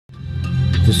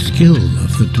The skill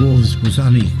of the dwarves was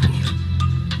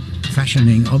unequalled,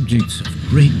 fashioning objects of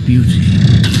great beauty.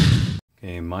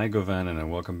 Okay, my Govanen,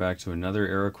 and welcome back to another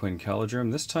Araquin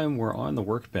Calidrum. This time we're on the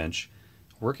workbench,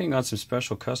 working on some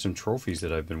special custom trophies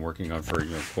that I've been working on for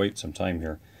quite some time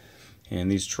here.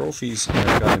 And these trophies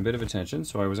have gotten a bit of attention,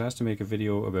 so I was asked to make a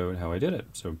video about how I did it.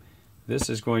 So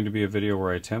this is going to be a video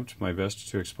where I attempt my best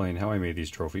to explain how I made these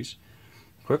trophies.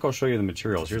 Quick, I'll show you the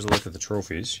materials. Here's a look at the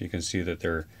trophies. You can see that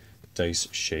they're dice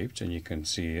shaped, and you can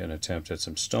see an attempt at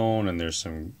some stone, and there's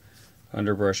some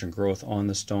underbrush and growth on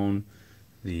the stone.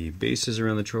 The bases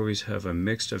around the trophies have a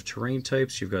mix of terrain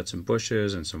types. You've got some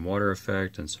bushes and some water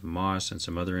effect and some moss and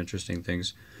some other interesting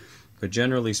things. But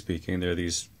generally speaking, they're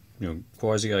these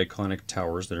quasi-iconic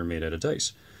towers that are made out of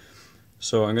dice.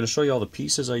 So I'm going to show you all the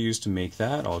pieces I used to make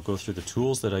that. I'll go through the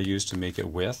tools that I used to make it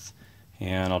with,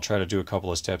 and I'll try to do a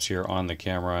couple of steps here on the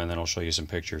camera, and then I'll show you some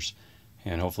pictures.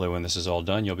 And hopefully when this is all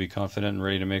done, you'll be confident and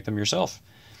ready to make them yourself.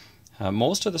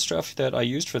 Most of the stuff that I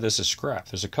used for this is scrap.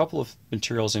 There's a couple of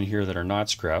materials in here that are not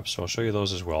scrap, so I'll show you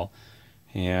those as well.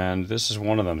 And this is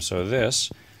one of them. So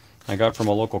this I got from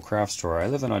a local craft store. I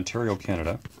live in Ontario,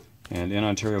 Canada, and in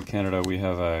Ontario, Canada we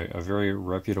have a very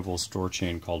reputable store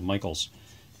chain called Michaels.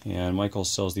 And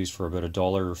Michaels sells these for about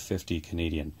 $1.50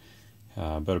 Canadian,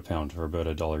 about a pound, or about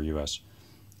 $1 US.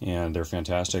 And they're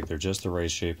fantastic. They're just the right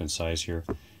shape and size here.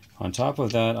 On top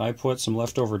of that, I put some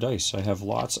leftover dice. I have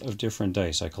lots of different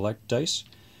dice. I collect dice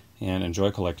and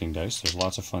enjoy collecting dice. There's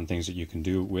lots of fun things that you can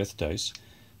do with dice.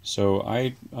 So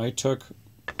I took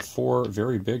 4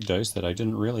 very big dice that I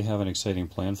didn't really have an exciting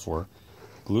plan for,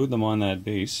 glued them on that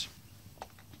base,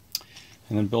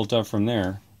 and then built up from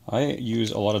there. I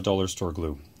use a lot of dollar store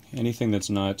glue. Anything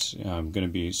that's not going to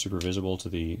be super visible to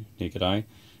the naked eye,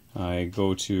 I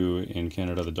go to, in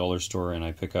Canada, the dollar store, and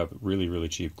I pick up really, really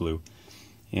cheap glue.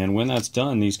 And when that's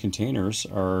done, these containers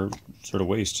are sort of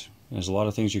waste. There's a lot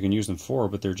of things you can use them for,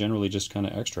 but they're generally just kind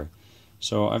of extra.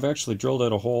 So I've actually drilled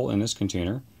out a hole in this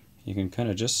container. You can kind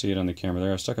of just see it on the camera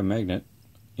there. I've stuck a magnet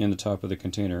in the top of the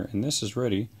container, and this is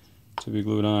ready to be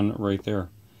glued on right there.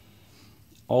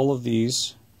 All of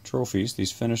these trophies,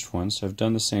 these finished ones, have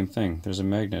done the same thing. There's a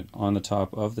magnet on the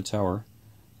top of the tower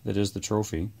that is the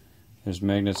trophy. There's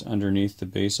magnets underneath the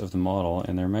base of the model,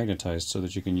 and they're magnetized so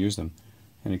that you can use them,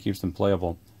 and it keeps them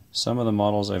playable. Some of the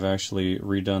models I've actually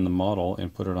redone the model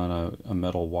and put it on a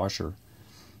metal washer,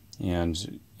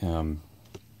 and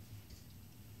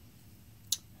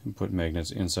put magnets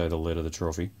inside the lid of the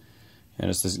trophy. And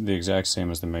it's the exact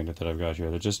same as the magnet that I've got here.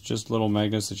 They're just little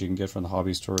magnets that you can get from the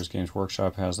hobby stores. Games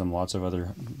Workshop has them. Lots of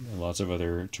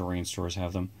other terrain stores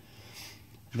have them.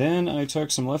 Then I took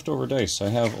some leftover dice. I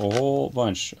have a whole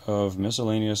bunch of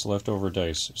miscellaneous leftover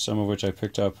dice, some of which I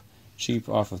picked up cheap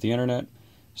off of the internet,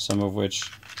 some of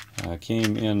which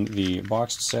came in the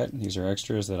boxed set. These are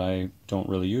extras that I don't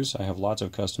really use. I have lots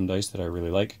of custom dice that I really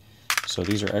like, so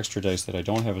these are extra dice that I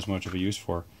don't have as much of a use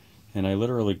for, and I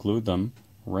literally glued them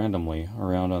randomly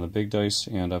around on the big dice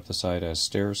and up the side as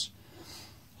stairs.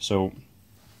 So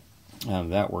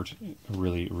that worked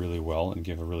really, really well and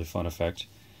gave a really fun effect.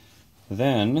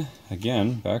 Then,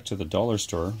 again, back to the dollar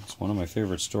store. It's one of my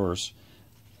favorite stores.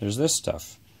 There's this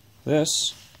stuff.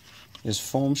 This is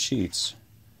foam sheets,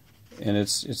 and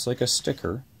it's like a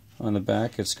sticker on the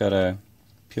back. It's got a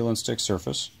peel and stick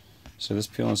surface, so this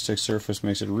peel and stick surface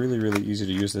makes it really, really easy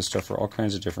to use this stuff for all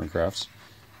kinds of different crafts.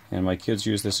 And my kids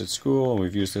use this at school, and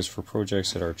we've used this for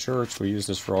projects at our church. We use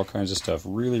this for all kinds of stuff.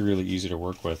 Really, really easy to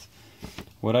work with.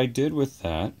 What I did with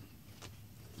that,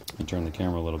 I'll turn the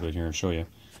camera a little bit here and show you.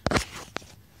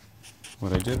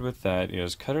 What I did with that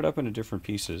is cut it up into different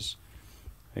pieces.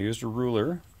 I used a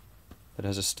ruler that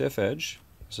has a stiff edge.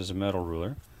 This is a metal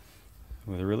ruler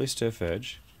with a really stiff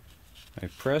edge. I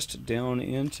pressed down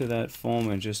into that foam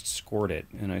and just scored it.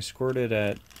 And I scored it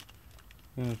at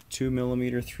 2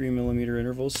 millimeter, 3 millimeter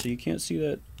intervals, so you can't see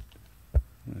that.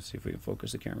 Let's see if we can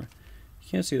focus the camera. You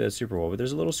can't see that super well, but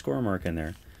there's a little score mark in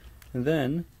there. And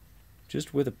then,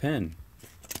 just with a pen,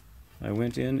 I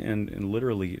went in and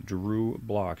literally drew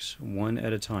blocks one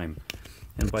at a time.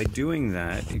 And by doing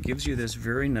that, it gives you this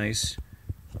very nice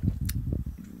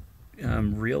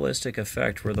realistic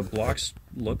effect where the blocks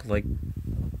look like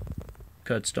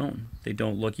cut stone. They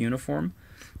don't look uniform.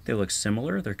 They look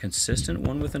similar. They're consistent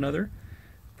one with another,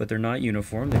 but they're not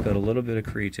uniform. They've got a little bit of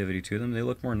creativity to them. They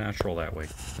look more natural that way.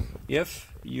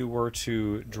 If you were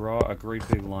to draw a great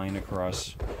big line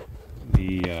across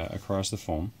the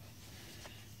foam,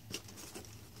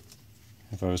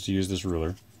 if I was to use this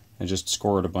ruler and just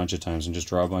score it a bunch of times and just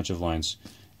draw a bunch of lines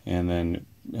and then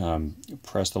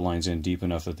press the lines in deep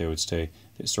enough that they would stay.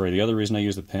 Sorry, the other reason I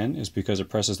use the pen is because it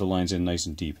presses the lines in nice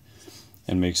and deep.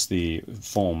 and makes the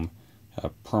foam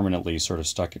permanently sort of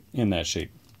stuck in that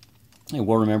shape. It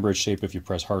will remember its shape if you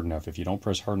press hard enough. If you don't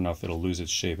press hard enough, it'll lose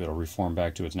its shape. It'll reform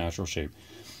back to its natural shape.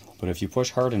 But if you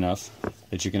push hard enough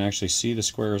that you can actually see the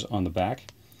squares on the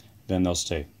back, then they'll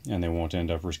stay, and they won't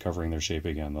end up recovering their shape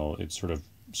again. It sort of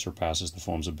surpasses the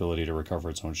foam's ability to recover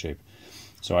its own shape.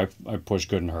 So I pushed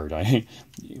good and hard.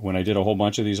 When I did a whole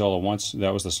bunch of these all at once,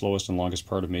 that was the slowest and longest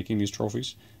part of making these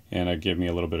trophies, and it gave me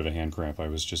a little bit of a hand cramp. I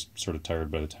was just sort of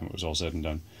tired by the time it was all said and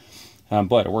done.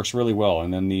 But it works really well,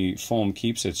 and then the foam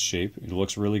keeps its shape. It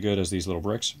looks really good as these little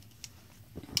bricks,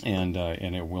 and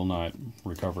it will not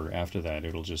recover after that.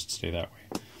 It'll just stay that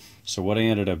way. So what I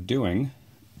ended up doing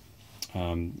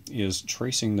is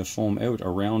tracing the foam out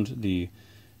around the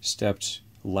stepped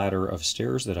ladder of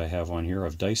stairs that I have on here,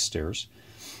 of dice stairs,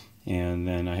 and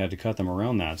then I had to cut them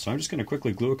around that. So I'm just going to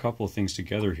quickly glue a couple of things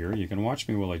together here. You can watch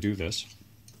me while I do this.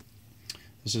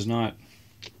 This is not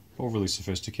overly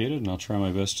sophisticated, and I'll try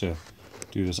my best to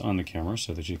do this on the camera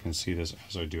so that you can see this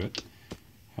as I do it.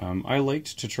 I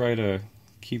liked to try to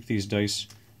keep these dice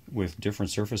with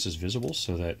different surfaces visible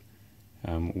so that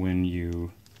when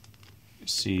you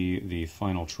see the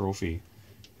final trophy,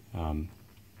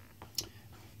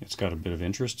 it's got a bit of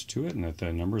interest to it, and that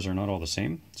the numbers are not all the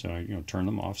same. So I turn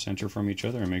them off center from each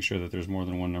other and make sure that there's more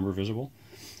than one number visible.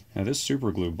 Now this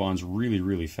super glue bonds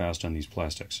really fast on these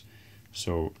plastics,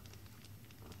 so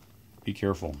be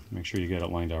careful. Make sure you get it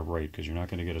lined up right, because you're not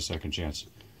going to get a second chance.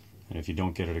 And if you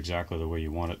don't get it exactly the way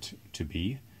you want it to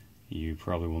be, you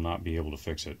probably will not be able to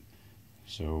fix it.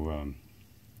 So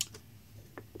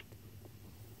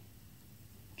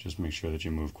just make sure that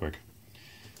you move quick.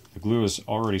 The glue is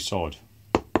already solid.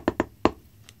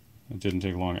 It didn't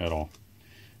take long at all.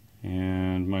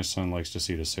 And my son likes to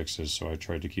see the sixes, so I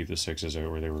tried to keep the sixes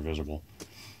out where they were visible. I'm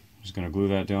just going to glue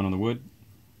that down on the wood.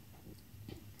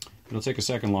 It'll take a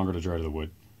second longer to dry to the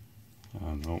wood.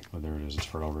 Oh, there it is. It's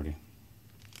hard already.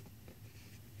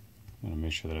 I'm going to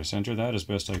make sure that I center that as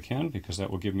best I can, because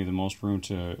that will give me the most room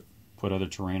to put other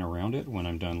terrain around it when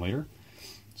I'm done later.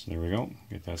 So there we go.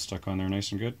 Get that stuck on there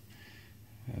nice and good.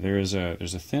 There's a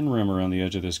thin rim around the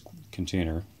edge of this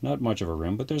container. Not much of a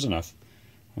rim, but there's enough.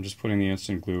 I'm just putting the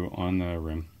instant glue on the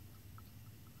rim.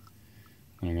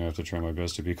 I'm going to have to try my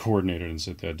best to be coordinated and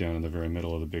sit that down in the very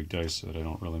middle of the big dice so that I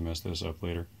don't really mess this up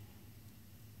later.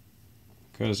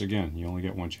 Because, again, you only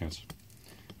get one chance.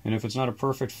 And if it's not a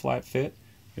perfect flat fit,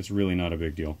 it's really not a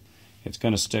big deal. It's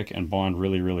going to stick and bond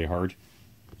really hard.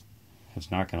 It's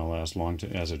not going to last long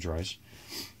as it dries.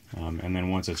 And then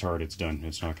once it's hard, it's done.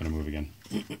 It's not going to move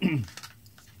again.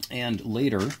 And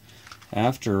later,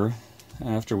 after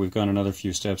we've gone another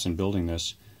few steps in building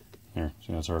this, there,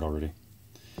 see, that's hard already.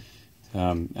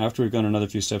 After we've gone another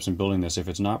few steps in building this, if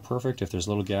it's not perfect, if there's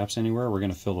little gaps anywhere, we're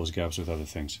going to fill those gaps with other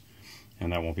things.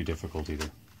 And that won't be difficult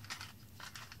either.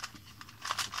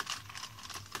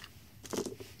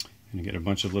 And you get a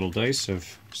bunch of little dice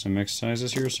of some mixed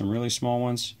sizes here, some really small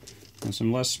ones, and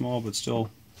some less small, but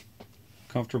still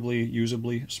comfortably,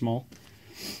 usably small.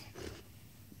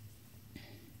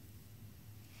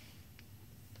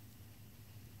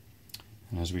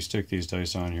 And as we stick these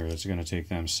dice on here, it's going to take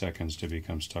them seconds to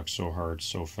become stuck so hard,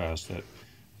 so fast, that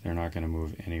they're not going to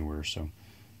move anywhere. So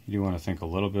you do want to think a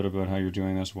little bit about how you're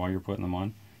doing this while you're putting them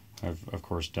on. I've, of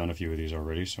course, done a few of these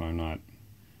already, so I'm not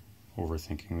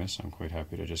overthinking this. I'm quite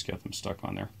happy to just get them stuck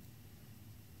on there.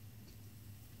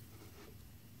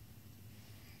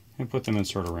 And put them in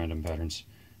sort of random patterns.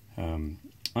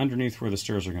 Underneath where the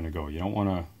stairs are going to go, you don't want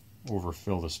to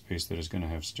overfill the space that is going to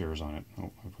have stairs on it.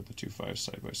 Oh, I put the 2 5s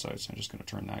side by side, so I'm just going to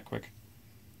turn that quick.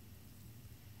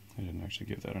 I didn't actually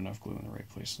give that enough glue in the right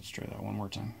place. Let's try that one more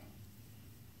time.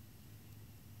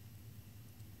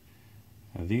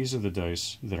 Now, these are the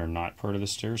dice that are not part of the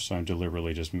stairs, so I'm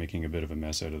deliberately just making a bit of a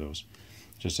mess out of those,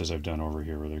 just as I've done over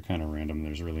here, where they're kind of random.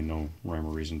 There's really no rhyme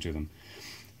or reason to them.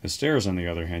 The stairs, on the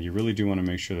other hand, you really do want to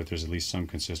make sure that there's at least some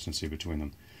consistency between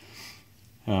them.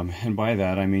 And by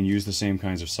that, I mean use the same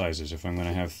kinds of sizes. If I'm going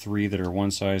to have 3 that are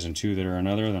one size and 2 that are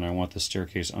another, then I want the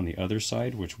staircase on the other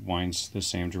side, which winds the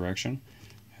same direction,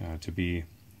 to be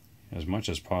as much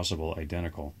as possible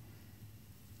identical.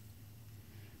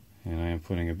 And I am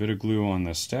putting a bit of glue on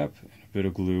the step and a bit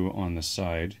of glue on the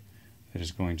side that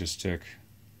is going to stick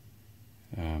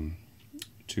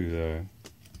to the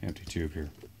empty tube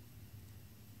here.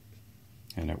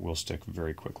 And it will stick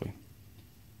very quickly.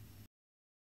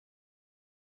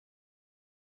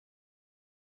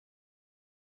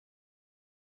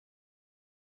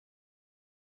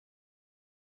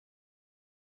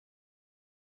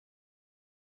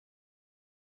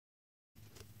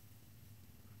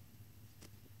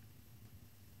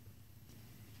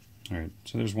 Alright,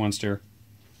 so there's one stair.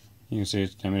 You can see,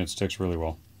 I mean, it sticks really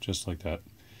well, just like that.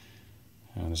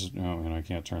 And this is, oh, and I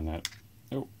can't turn that.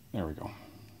 Oh, there we go.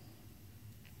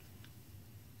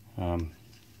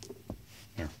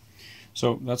 There.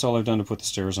 So that's all I've done to put the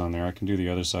stairs on there. I can do the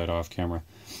other side off camera.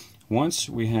 Once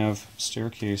we have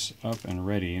staircase up and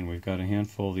ready, and we've got a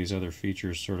handful of these other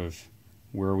features sort of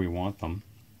where we want them,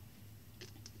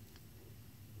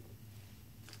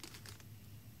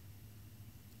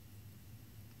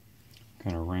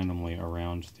 kind of randomly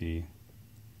around the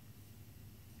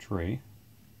tray.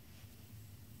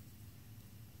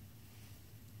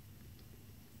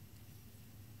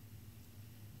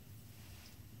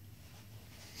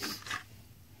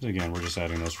 Again, we're just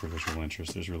adding those for visual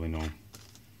interest. There's really no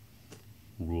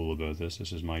rule about this.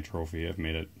 This is my trophy. I've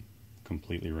made it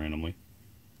completely randomly.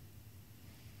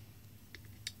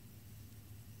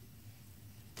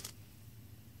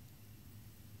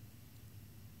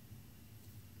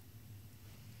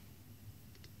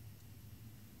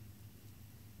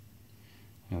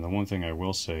 And the one thing I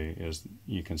will say is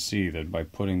you can see that by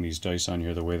putting these dice on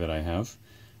here the way that I have,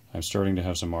 I'm starting to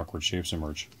have some awkward shapes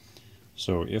emerge.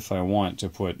 So if I want to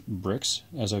put bricks,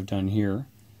 as I've done here,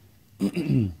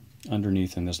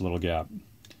 underneath in this little gap,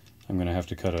 I'm going to have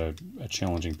to cut a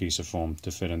challenging piece of foam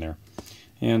to fit in there.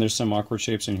 And there's some awkward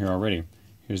shapes in here already.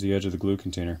 Here's the edge of the glue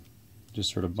container,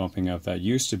 just sort of bumping up. That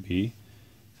used to be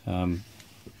the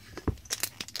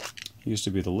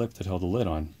lip that held the lid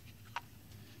on.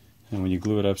 And when you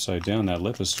glue it upside down, that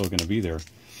lip is still going to be there.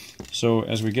 So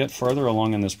as we get farther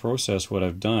along in this process, what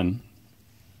I've done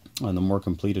on the more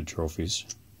completed trophies,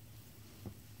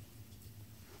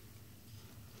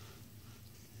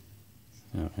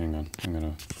 hang on, I'm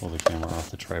going to pull the camera off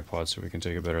the tripod so we can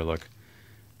take a better look.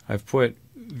 I've put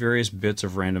various bits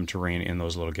of random terrain in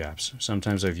those little gaps.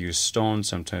 Sometimes I've used stone,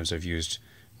 sometimes I've used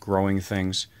growing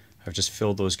things. I've just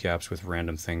filled those gaps with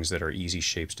random things that are easy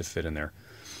shapes to fit in there,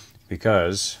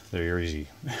 because they're easy.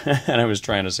 And I was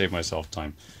trying to save myself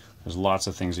time. There's lots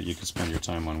of things that you can spend your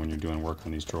time on when you're doing work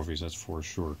on these trophies, that's for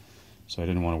sure. So I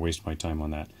didn't want to waste my time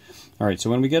on that. Alright, so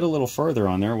when we get a little farther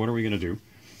on there, what are we going to do?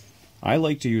 I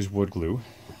like to use wood glue,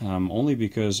 only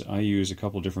because I use a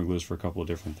couple different glues for a couple of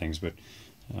different things, but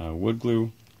wood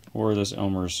glue or this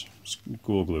Elmer's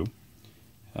school glue.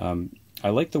 I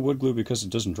like the wood glue because it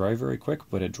doesn't dry very quick,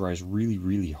 but it dries really,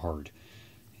 really hard.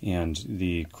 And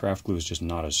the craft glue is just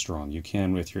not as strong. You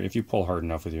can, if you pull hard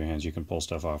enough with your hands, you can pull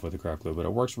stuff off with the craft glue, but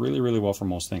it works really, really well for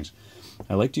most things.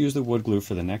 I like to use the wood glue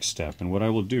for the next step, and what I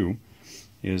will do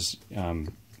is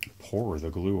pour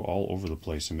the glue all over the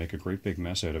place and make a great big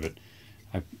mess out of it.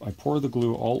 I pour the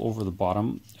glue all over the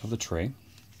bottom of the tray,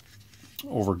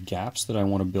 over gaps that I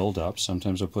want to build up.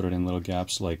 Sometimes I put it in little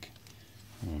gaps like,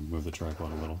 move the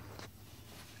tripod a little,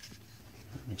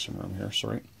 make some room here,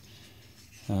 sorry.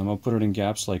 I'll put it in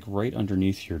gaps like right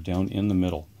underneath here, down in the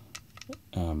middle,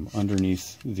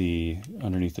 underneath the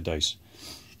dice.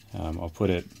 I'll put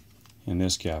it in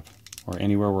this gap, or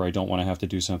anywhere where I don't want to have to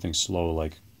do something slow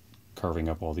like carving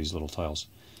up all these little tiles.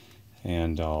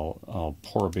 And I'll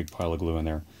pour a big pile of glue in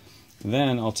there.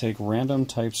 Then I'll take random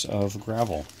types of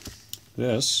gravel.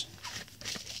 This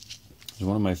is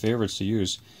one of my favorites to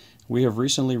use. We have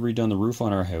recently redone the roof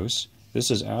on our house.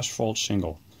 This is asphalt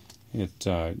shingle. It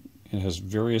has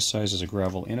various sizes of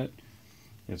gravel in it.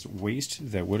 It's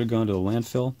waste that would have gone to the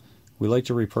landfill. We like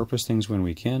to repurpose things when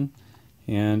we can.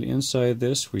 And inside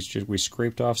this, we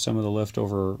scraped off some of the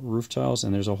leftover roof tiles,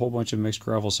 and there's a whole bunch of mixed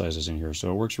gravel sizes in here.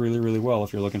 So it works really, really well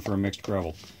if you're looking for a mixed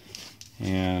gravel.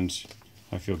 And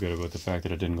I feel good about the fact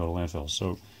that it didn't go to landfill.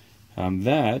 So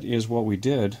that is what we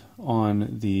did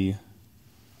on the,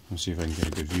 let's see if I can get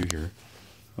a good view here,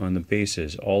 on the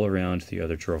bases all around the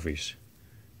other trophies.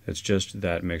 It's just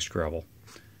that mixed gravel.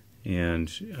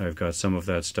 And I've got some of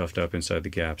that stuffed up inside the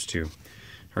gaps too.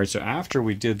 Alright, so after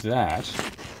we did that,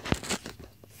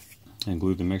 and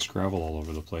glued the mixed gravel all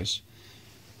over the place,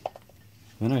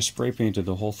 then I spray painted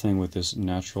the whole thing with this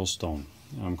natural stone.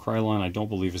 Krylon, I don't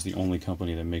believe, is the only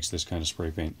company that makes this kind of spray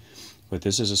paint. But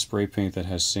this is a spray paint that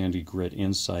has sandy grit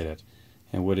inside it.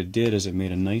 And what it did is it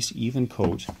made a nice even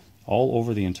coat all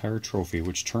over the entire trophy,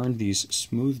 which turned these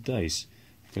smooth dice,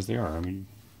 because they are, I mean,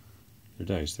 they're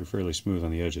dice, they're fairly smooth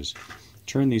on the edges,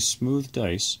 turned these smooth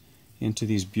dice into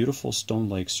these beautiful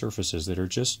stone-like surfaces that are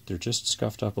they're just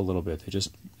scuffed up a little bit. They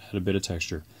just had a bit of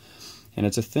texture. And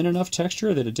it's a thin enough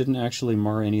texture that it didn't actually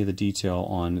mar any of the detail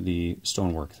on the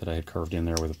stonework that I had carved in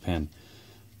there with a pen.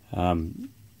 And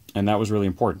that was really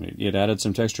important. It added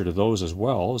some texture to those as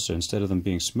well, so instead of them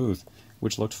being smooth,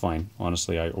 which looked fine,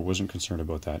 honestly, I wasn't concerned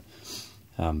about that.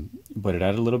 But it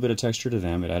added a little bit of texture to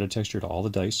them, it added texture to all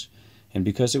the dice, And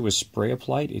because it was spray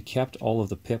applied, it kept all of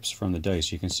the pips from the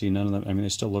dice. You can see none of them, I mean, they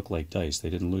still look like dice. They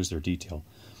didn't lose their detail.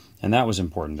 And that was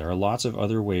important. There are lots of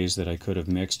other ways that I could have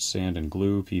mixed sand and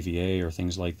glue, PVA, or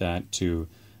things like that to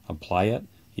apply it,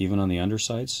 even on the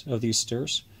undersides of these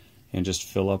stairs, and just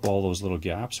fill up all those little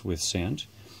gaps with sand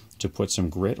to put some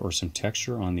grit or some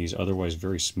texture on these otherwise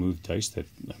very smooth dice that,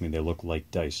 I mean, they look like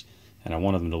dice. And I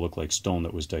wanted them to look like stone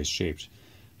that was dice shaped.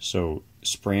 So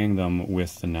spraying them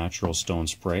with the natural stone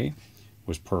spray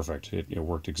was perfect. It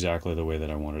worked exactly the way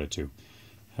that I wanted it to.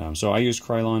 So I used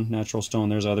Krylon natural stone.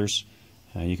 There's others.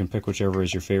 You can pick whichever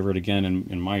is your favorite. Again,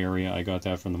 in my area, I got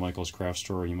that from the Michael's Craft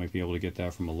Store. You might be able to get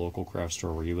that from a local craft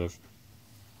store where you live.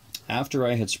 After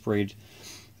I had sprayed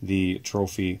the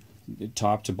trophy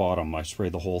top to bottom, I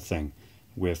sprayed the whole thing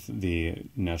with the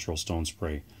natural stone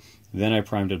spray. Then I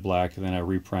primed it black, then I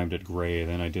reprimed it gray,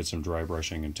 then I did some dry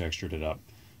brushing and textured it up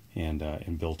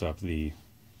and built up the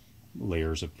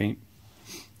layers of paint.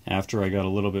 After I got a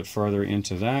little bit farther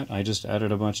into that, I just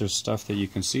added a bunch of stuff that you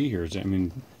can see here. I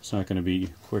mean, it's not going to be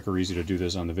quick or easy to do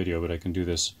this on the video, but I can do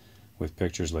this with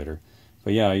pictures later.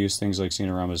 But yeah, I used things like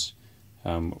Cinerama's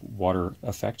water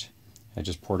effect. I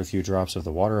just poured a few drops of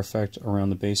the water effect around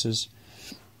the bases,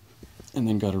 and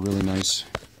then got a really nice,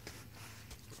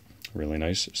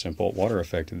 simple water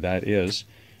effect. That is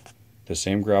the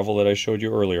same gravel that I showed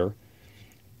you earlier,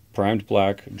 primed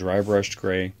black, dry brushed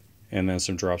gray, and then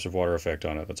some drops of water effect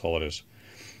on it. That's all it is.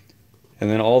 And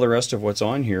then all the rest of what's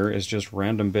on here is just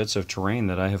random bits of terrain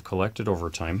that I have collected over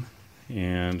time,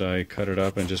 and I cut it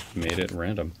up and just made it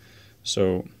random.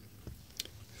 So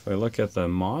if I look at the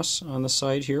moss on the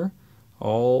side here,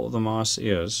 all the moss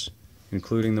is,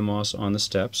 including the moss on the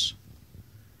steps,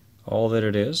 all that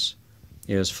it is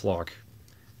flock.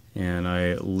 And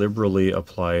I liberally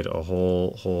applied a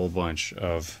whole bunch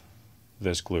of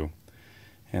this glue.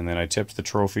 And then I tipped the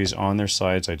trophies on their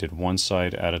sides. I did one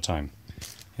side at a time.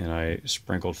 And I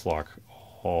sprinkled flock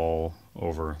all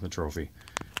over the trophy.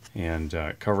 And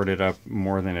covered it up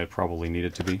more than it probably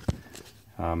needed to be.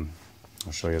 I'll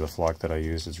show you the flock that I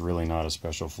used. It's really not a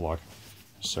special flock.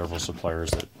 There's several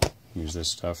suppliers that use this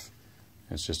stuff.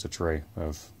 It's just a tray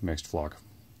of mixed flock.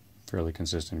 Fairly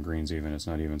consistent greens even. It's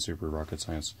not even super rocket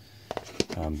science.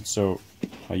 So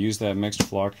I used that mixed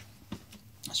flock,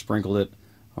 sprinkled it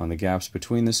on the gaps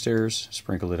between the stairs,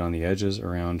 sprinkled it on the edges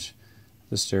around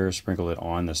the stairs, sprinkled it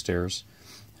on the stairs,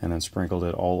 and then sprinkled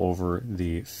it all over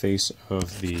the face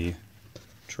of the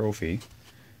trophy,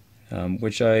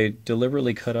 which I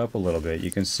deliberately cut up a little bit.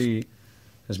 You can see,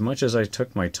 as much as I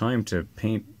took my time to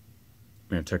paint,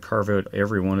 to carve out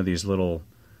every one of these little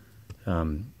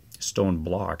stone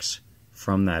blocks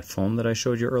from that foam that I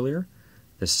showed you earlier,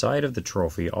 the side of the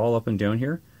trophy, all up and down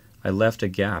here, I left a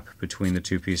gap between the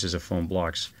two pieces of foam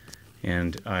blocks,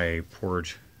 and I poured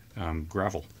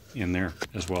gravel in there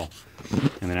as well.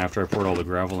 And then after I poured all the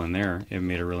gravel in there, it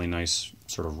made a really nice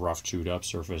sort of rough, chewed up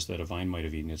surface that a vine might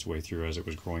have eaten its way through as it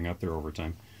was growing up there over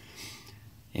time.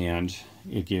 And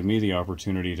it gave me the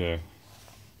opportunity to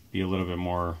be a little bit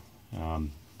more, I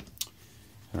don't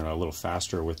know, a little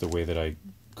faster with the way that I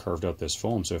carved up this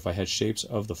foam. So if I had shapes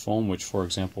of the foam, which for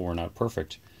example were not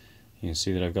perfect, you can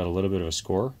see that I've got a little bit of a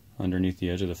score underneath the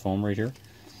edge of the foam right here.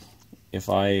 If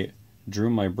I drew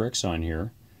my bricks on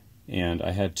here and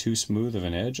I had too smooth of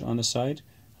an edge on the side,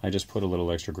 I just put a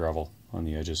little extra gravel on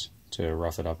the edges to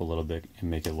rough it up a little bit and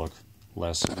make it look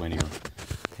less linear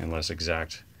and less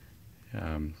exact.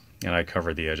 And I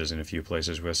covered the edges in a few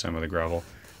places with some of the gravel.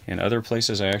 In other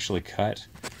places I actually cut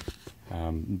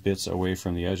bits away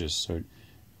from the edges. So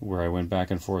where I went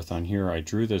back and forth on here, I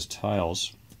drew those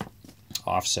tiles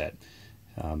offset.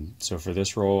 So for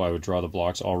this row I would draw the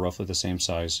blocks all roughly the same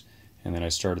size, and then I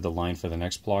started the line for the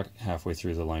next block halfway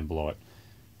through the line below it.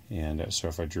 And so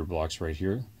if I drew blocks right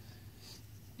here,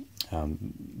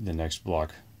 the next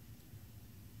block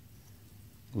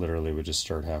literally would just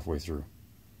start halfway through.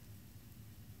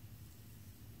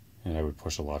 And I would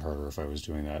push a lot harder if I was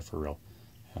doing that for real.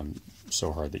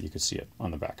 So hard that you could see it on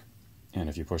the back. And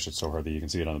if you push it so hard that you can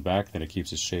see it on the back, then it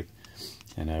keeps its shape.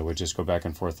 And I would just go back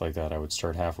and forth like that. I would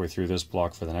start halfway through this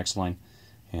block for the next line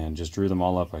and just drew them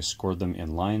all up. I scored them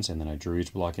in lines, and then I drew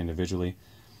each block individually.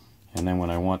 And then when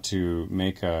I want to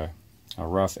make a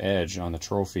rough edge on the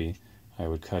trophy, I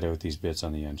would cut out these bits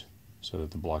on the end so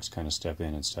that the blocks kind of step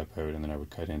in and step out, and then I would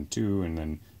cut in 2 and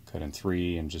then cut in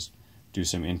 3 and just do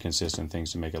some inconsistent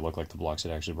things to make it look like the blocks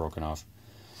had actually broken off.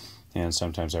 And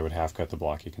sometimes I would half cut the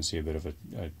block. You can see a bit of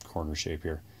a corner shape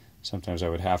here. Sometimes I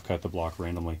would half cut the block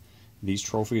randomly. These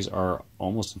trophies are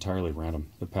almost entirely random.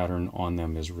 The pattern on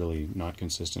them is really not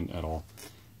consistent at all.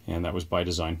 And that was by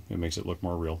design. It makes it look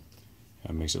more real.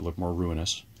 It makes it look more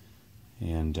ruinous.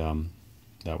 And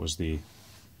That was the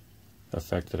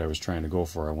effect that I was trying to go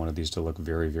for. I wanted these to look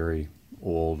very, very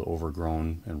old,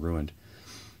 overgrown, and ruined.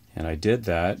 And I did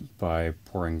that by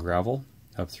pouring gravel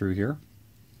up through here.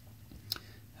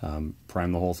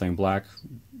 Prime the whole thing black,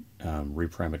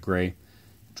 reprime it gray,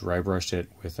 dry brushed it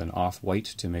with an off-white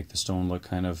to make the stone look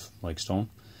kind of like stone.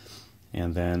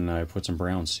 And then I put some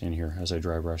browns in here as I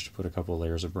dry brushed, put a couple of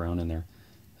layers of brown in there.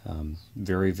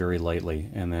 Very, very lightly,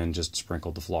 and then just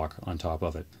sprinkled the flock on top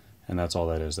of it. And that's all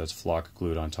that is. That's flock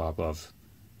glued on top of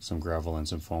some gravel and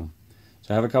some foam.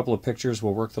 So I have a couple of pictures.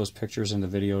 We'll work those pictures in the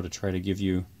video to try to give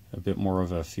you a bit more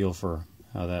of a feel for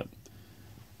how that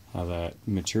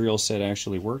material set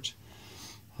actually worked.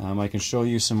 I can show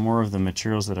you some more of the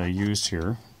materials that I used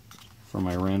here for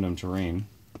my random terrain.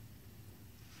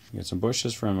 You get some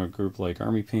bushes from a group like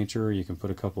Army Painter. You can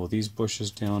put a couple of these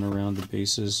bushes down around the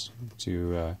bases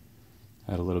to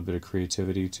add a little bit of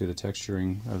creativity to the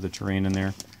texturing of the terrain in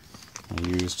there. I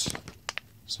used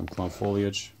some clump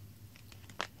foliage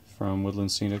from Woodland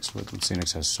Scenics. Woodland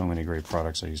Scenics has so many great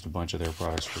products. I used a bunch of their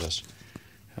products for this.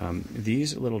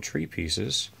 These little tree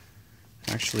pieces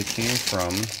actually came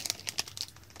from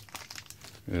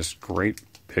this great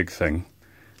big thing.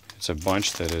 It's a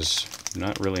bunch that is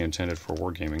not really intended for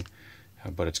wargaming,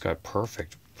 but it's got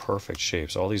perfect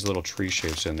shapes. All these little tree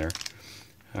shapes in there.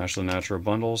 Ashland Natural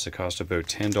bundles. It cost about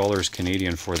 $10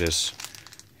 Canadian for this,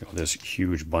 this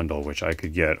huge bundle, which I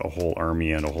could get a whole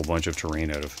army and a whole bunch of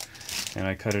terrain out of. And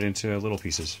I cut it into little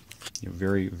pieces,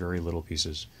 very, very little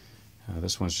pieces.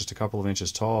 This one's just a couple of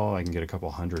inches tall. I can get a couple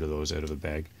hundred of those out of a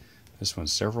bag. This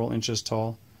one's several inches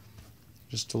tall,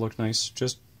 just to look nice,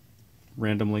 just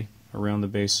randomly around the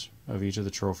base of each of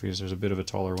the trophies. There's a bit of a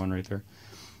taller one right there.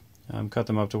 Cut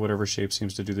them up to whatever shape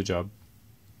seems to do the job.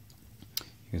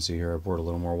 You can see here I poured a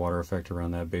little more water effect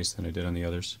around that base than I did on the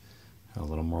others. A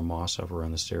little more moss up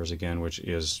around the stairs again, which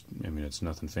is, I mean, it's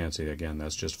nothing fancy. Again,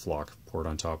 that's just flock poured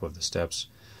on top of the steps.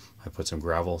 I put some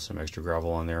gravel, some extra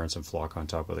gravel on there, and some flock on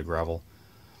top of the gravel.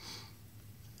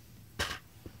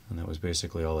 And that was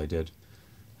basically all I did.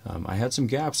 I had some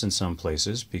gaps in some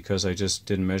places because I just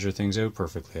didn't measure things out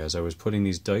perfectly. As I was putting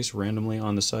these dice randomly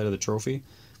on the side of the trophy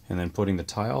and then putting the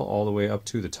tile all the way up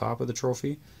to the top of the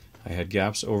trophy, I had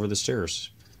gaps over the stairs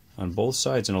on both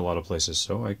sides in a lot of places.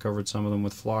 So I covered some of them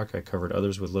with flock. I covered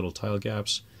others with little tile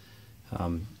gaps.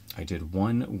 I did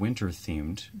one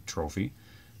winter-themed trophy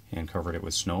and covered it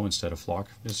with snow instead of flock.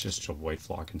 It's just a white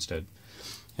flock instead.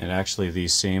 And actually the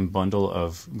same bundle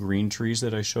of green trees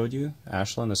that I showed you,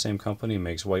 Ashland, the same company,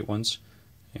 makes white ones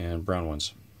and brown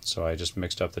ones. So I just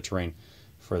mixed up the terrain.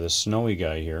 For the snowy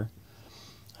guy here,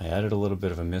 I added a little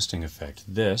bit of a misting effect.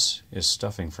 This is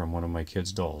stuffing from one of my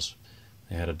kids' dolls.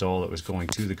 They had a doll that was going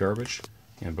to the garbage,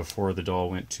 and before the doll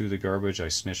went to the garbage, I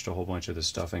snitched a whole bunch of the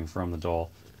stuffing from the doll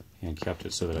and kept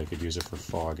it so that I could use it for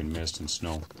fog and mist and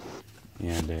snow.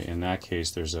 And in that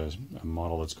case, there's a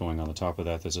model that's going on the top of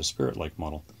that that's a spirit-like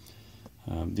model.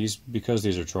 Because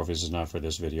these are trophies, is not for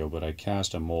this video, but I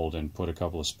cast a mold and put a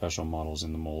couple of special models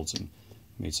in the molds and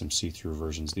made some see-through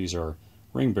versions. These are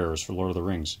ring bearers for Lord of the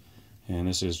Rings, and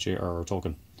this is J.R.R.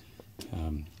 Tolkien,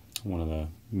 one of the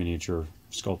miniature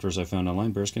sculptors I found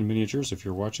online. Bearskin Miniatures, if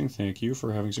you're watching, thank you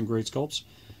for having some great sculpts.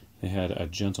 They had a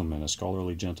gentleman, a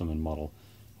scholarly gentleman model,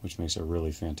 which makes a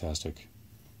really fantastic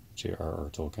J.R.R.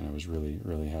 Tolkien. I was really,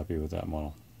 really happy with that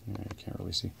model. I can't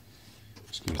really see.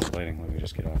 Excuse the lighting. Let me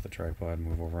just get off the tripod and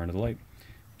move over onto the light.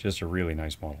 Just a really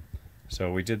nice model.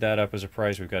 So we did that up as a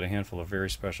prize. We've got a handful of very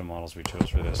special models we chose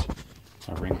for this.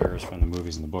 Ring bearers from the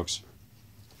movies and the books.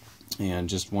 And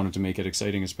just wanted to make it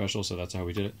exciting and special, so that's how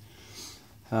we did it.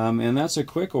 And that's a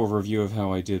quick overview of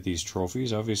how I did these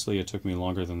trophies. Obviously, it took me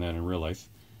longer than that in real life.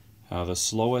 The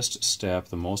slowest step,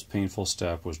 the most painful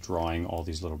step, was drawing all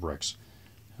these little bricks.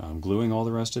 Gluing all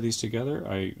the rest of these together,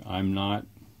 I'm not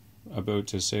about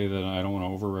to say that I don't want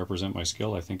to over-represent my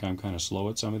skill. I think I'm kind of slow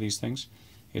at some of these things.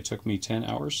 It took me 10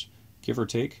 hours, give or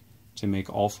take, to make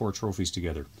all 4 trophies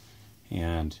together.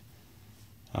 And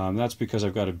that's because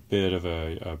I've got a bit of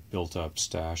a built-up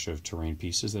stash of terrain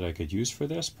pieces that I could use for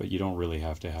this, but you don't really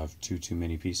have to have too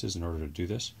many pieces in order to do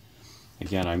this.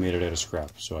 Again, I made it out of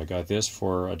scrap. So I got this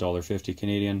for $1.50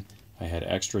 Canadian. I had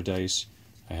extra dice.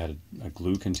 I had a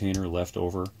glue container left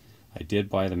over. I did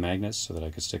buy the magnets so that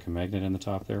I could stick a magnet in the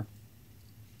top there.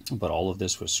 But all of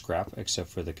this was scrap except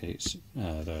for the case,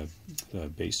 the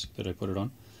base that I put it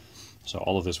on. So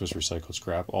all of this was recycled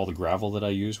scrap. All the gravel that I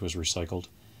used was recycled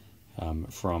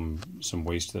from some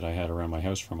waste that I had around my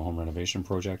house from a home renovation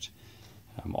project.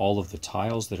 All of the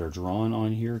tiles that are drawn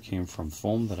on here came from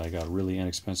foam that I got really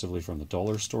inexpensively from the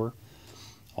dollar store.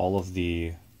 All of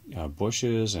the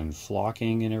bushes and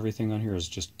flocking and everything on here is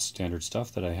just standard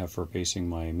stuff that I have for basing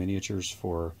my miniatures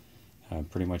for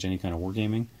pretty much any kind of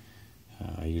wargaming.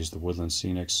 I use the Woodland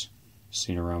Scenics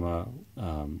Scenorama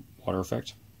water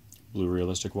effect, blue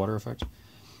realistic water effect,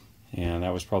 and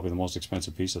that was probably the most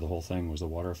expensive piece of the whole thing, was the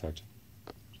water effect.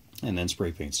 And then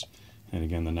spray paints, and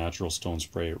again the natural stone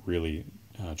spray really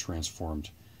transformed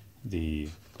the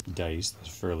dice, the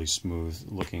fairly smooth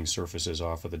looking surfaces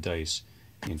off of the dice,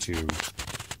 into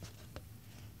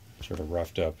sort of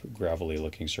roughed up, gravelly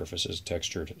looking surfaces,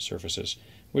 textured surfaces,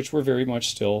 which were very much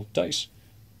still dice,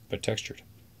 but textured.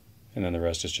 And then the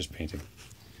rest is just painting.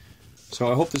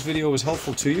 So I hope this video was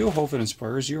helpful to you. Hope it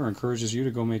inspires you or encourages you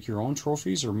to go make your own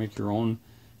trophies or make your own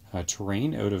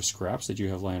terrain out of scraps that you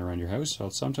have lying around your house. So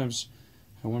sometimes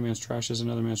one man's trash is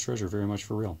another man's treasure, very much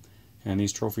for real. And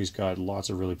these trophies got lots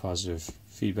of really positive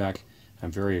feedback.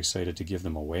 I'm very excited to give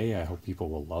them away. I hope people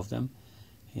will love them.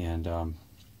 And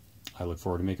I look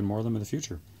forward to making more of them in the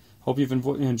future. Hope you've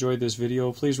enjoyed this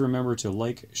video. Please remember to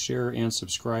like, share, and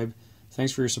subscribe.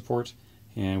 Thanks for your support,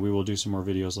 and we will do some more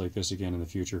videos like this again in the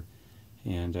future.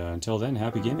 And until then,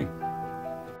 happy gaming.